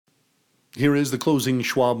Here is the closing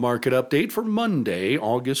Schwab market update for Monday,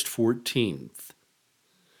 August 14th.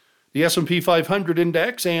 The S&P 500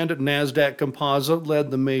 index and NASDAQ Composite led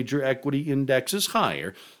the major equity indexes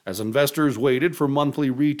higher as investors waited for monthly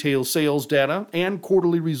retail sales data and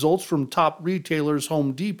quarterly results from top retailers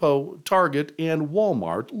Home Depot, Target, and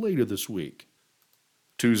Walmart later this week.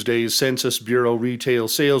 Tuesday's Census Bureau retail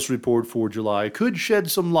sales report for July could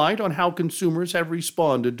shed some light on how consumers have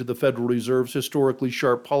responded to the Federal Reserve's historically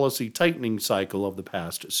sharp policy tightening cycle of the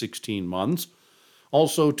past 16 months.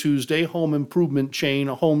 Also Tuesday, home improvement chain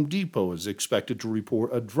Home Depot is expected to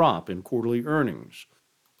report a drop in quarterly earnings.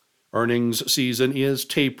 Earnings season is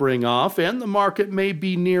tapering off, and the market may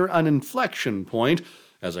be near an inflection point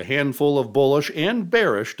as a handful of bullish and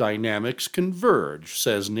bearish dynamics converge,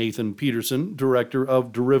 says Nathan Peterson, Director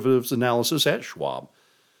of Derivatives Analysis at Schwab.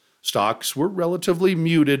 Stocks were relatively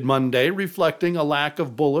muted Monday, reflecting a lack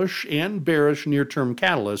of bullish and bearish near-term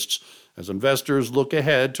catalysts as investors look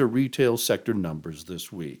ahead to retail sector numbers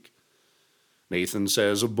this week. Nathan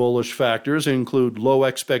says bullish factors include low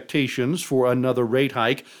expectations for another rate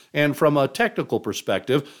hike, and from a technical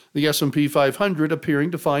perspective, the S&P 500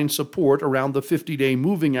 appearing to find support around the 50-day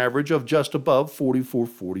moving average of just above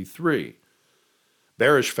 44.43.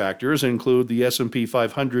 Bearish factors include the S&P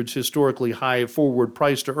 500's historically high forward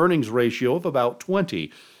price-to-earnings ratio of about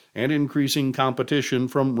 20 and increasing competition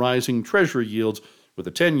from rising Treasury yields, with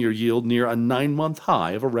a 10-year yield near a 9-month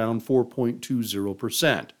high of around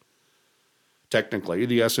 4.20%. Technically,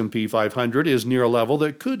 the S&P 500 is near a level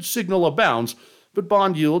that could signal a bounce, but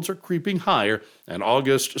bond yields are creeping higher, and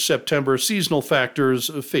August-September seasonal factors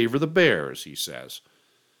favor the bears, he says.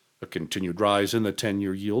 A continued rise in the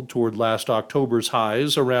 10-year yield toward last October's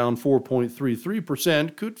highs, around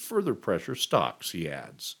 4.33%, could further pressure stocks, he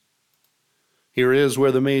adds. Here is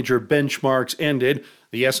where the major benchmarks ended.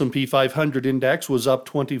 The S&P 500 index was up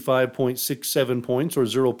 25.67 points, or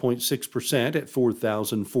 0.6%, at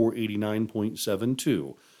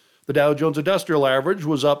 4,489.72. The Dow Jones Industrial Average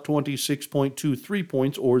was up 26.23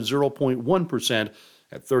 points, or 0.1%,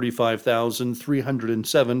 at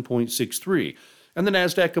 35,307.63. And the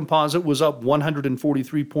NASDAQ Composite was up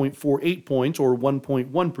 143.48 points, or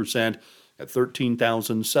 1.1%, at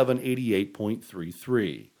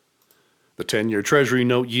 13,788.33. The 10-year Treasury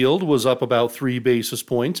note yield was up about 3 basis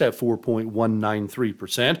points at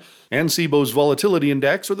 4.193%, and CBOE's volatility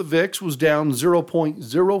index, or the VIX, was down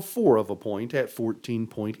 0.04 of a point at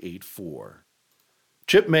 14.84.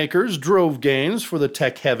 Chip makers drove gains for the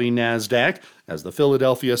tech-heavy NASDAQ as the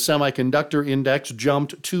Philadelphia Semiconductor Index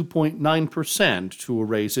jumped 2.9% to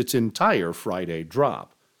erase its entire Friday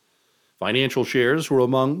drop. Financial shares were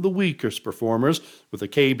among the weakest performers, with the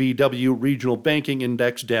KBW Regional Banking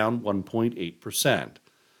Index down 1.8%.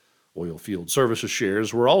 Oilfield services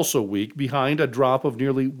shares were also weak, behind a drop of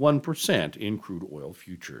nearly 1% in crude oil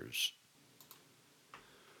futures.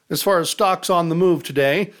 As far as stocks on the move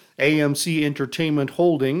today, AMC Entertainment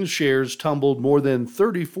Holdings shares tumbled more than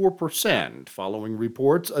 34% following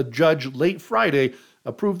reports a judge late Friday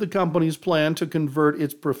approved the company's plan to convert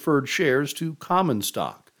its preferred shares to common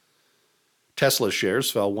stock. Tesla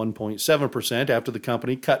shares fell 1.7% after the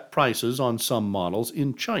company cut prices on some models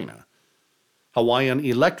in China. Hawaiian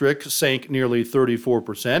Electric sank nearly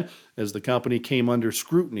 34% as the company came under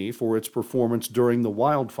scrutiny for its performance during the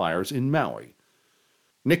wildfires in Maui.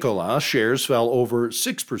 Nikola shares fell over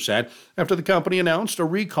 6% after the company announced a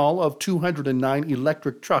recall of 209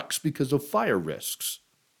 electric trucks because of fire risks.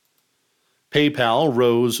 PayPal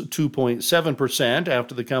rose 2.7%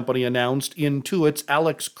 after the company announced Intuit's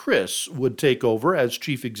Alex Chriss would take over as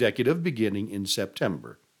chief executive beginning in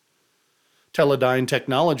September. Teledyne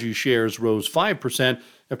Technology shares rose 5%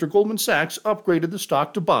 after Goldman Sachs upgraded the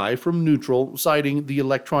stock to buy from neutral, citing the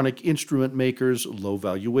electronic instrument maker's low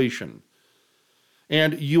valuation.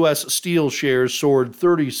 And U.S. Steel shares soared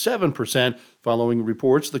 37% following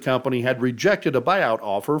reports the company had rejected a buyout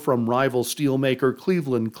offer from rival steelmaker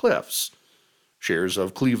Cleveland-Cliffs. Shares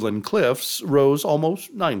of Cleveland-Cliffs rose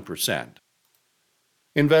almost 9%.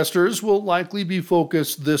 Investors will likely be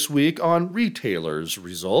focused this week on retailers'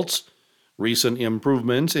 results. Recent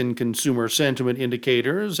improvements in consumer sentiment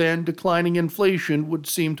indicators and declining inflation would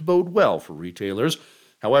seem to bode well for retailers.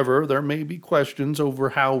 However, there may be questions over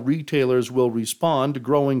how retailers will respond to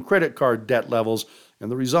growing credit card debt levels and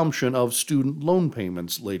the resumption of student loan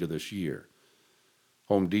payments later this year.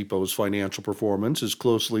 Home Depot's financial performance is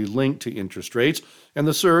closely linked to interest rates, and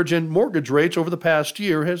the surge in mortgage rates over the past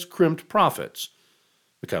year has crimped profits.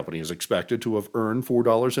 The company is expected to have earned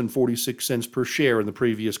 $4.46 per share in the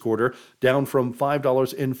previous quarter, down from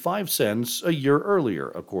 $5.05 a year earlier,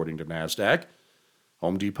 according to NASDAQ.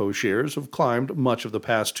 Home Depot shares have climbed much of the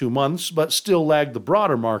past 2 months, but still lag the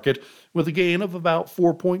broader market with a gain of about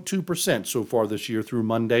 4.2% so far this year through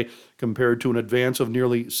Monday, compared to an advance of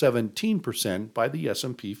nearly 17% by the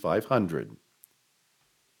S&P 500.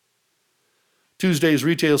 Tuesday's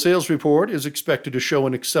retail sales report is expected to show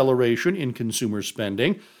an acceleration in consumer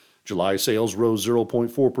spending. July sales rose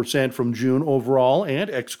 0.4% from June overall and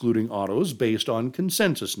excluding autos based on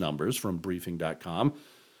consensus numbers from Briefing.com.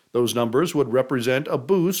 Those numbers would represent a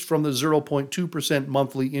boost from the 0.2%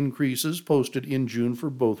 monthly increases posted in June for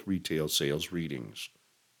both retail sales readings.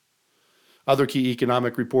 Other key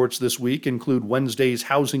economic reports this week include Wednesday's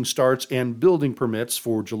housing starts and building permits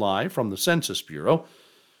for July from the Census Bureau.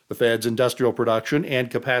 The Fed's industrial production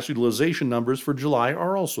and capacity utilization numbers for July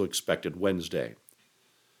are also expected Wednesday.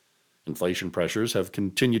 Inflation pressures have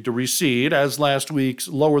continued to recede, as last week's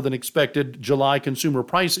lower-than-expected July Consumer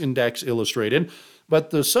Price Index illustrated, but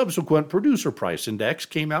the subsequent Producer Price Index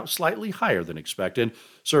came out slightly higher than expected,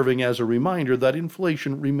 serving as a reminder that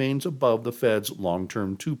inflation remains above the Fed's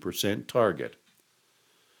long-term 2% target.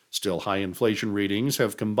 Still, high inflation readings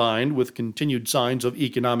have combined with continued signs of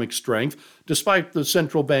economic strength despite the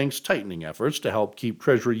central bank's tightening efforts to help keep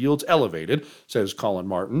Treasury yields elevated, says Colin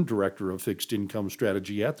Martin, Director of Fixed Income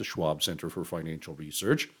Strategy at the Schwab Center for Financial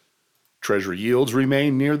Research. Treasury yields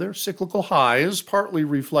remain near their cyclical highs, partly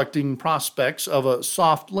reflecting prospects of a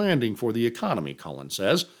soft landing for the economy, Colin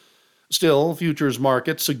says. Still, futures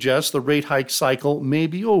markets suggest the rate hike cycle may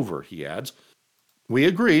be over, he adds. We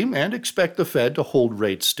agree and expect the Fed to hold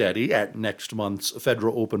rates steady at next month's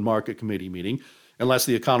Federal Open Market Committee meeting. Unless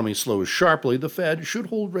the economy slows sharply, the Fed should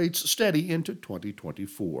hold rates steady into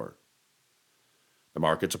 2024. The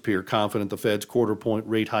markets appear confident the Fed's quarter-point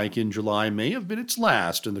rate hike in July may have been its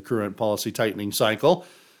last in the current policy tightening cycle.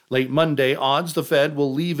 Late Monday, odds the Fed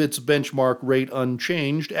will leave its benchmark rate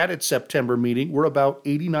unchanged at its September meeting were about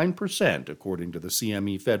 89%, according to the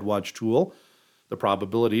CME FedWatch tool. The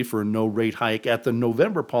probability for no rate hike at the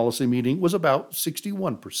November policy meeting was about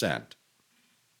 61%.